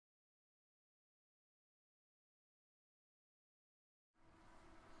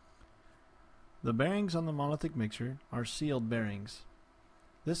The bearings on the Monolithic Mixer are sealed bearings.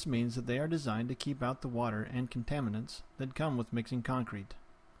 This means that they are designed to keep out the water and contaminants that come with mixing concrete.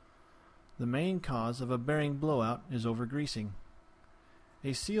 The main cause of a bearing blowout is overgreasing.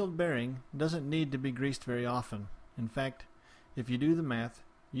 A sealed bearing doesn't need to be greased very often. In fact, if you do the math,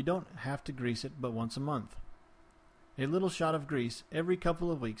 you don't have to grease it but once a month. A little shot of grease every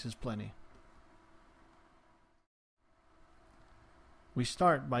couple of weeks is plenty. We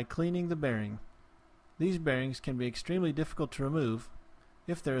start by cleaning the bearing. These bearings can be extremely difficult to remove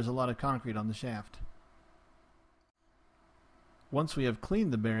if there is a lot of concrete on the shaft. Once we have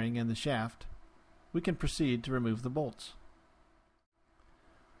cleaned the bearing and the shaft, we can proceed to remove the bolts.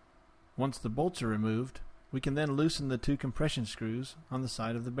 Once the bolts are removed, we can then loosen the two compression screws on the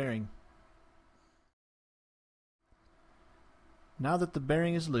side of the bearing. Now that the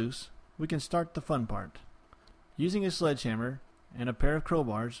bearing is loose, we can start the fun part. Using a sledgehammer and a pair of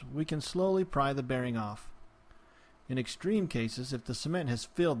crowbars, we can slowly pry the bearing off. In extreme cases, if the cement has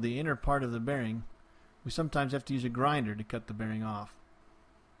filled the inner part of the bearing, we sometimes have to use a grinder to cut the bearing off.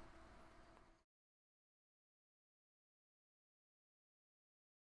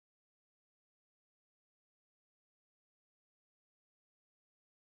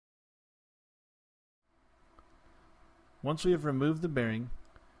 Once we have removed the bearing,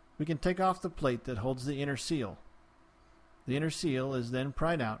 we can take off the plate that holds the inner seal. The inner seal is then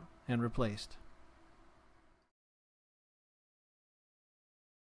pried out and replaced.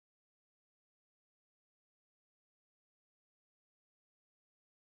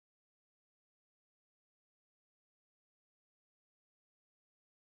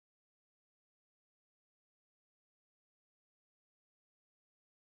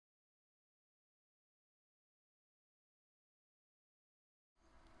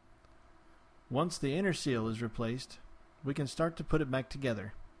 Once the inner seal is replaced, we can start to put it back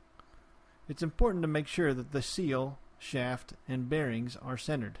together. It's important to make sure that the seal, shaft, and bearings are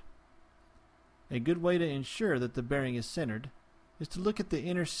centered. A good way to ensure that the bearing is centered is to look at the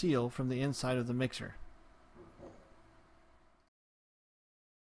inner seal from the inside of the mixer.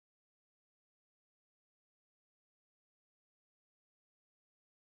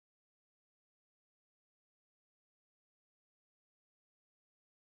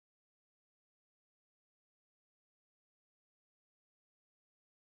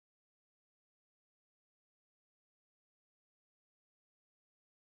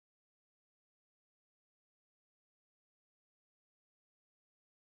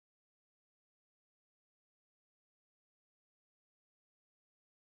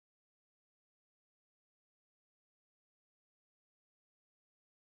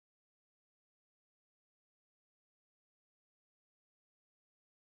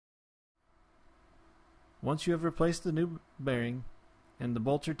 Once you have replaced the new bearing and the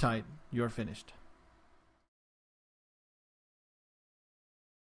bolts are tight, you are finished.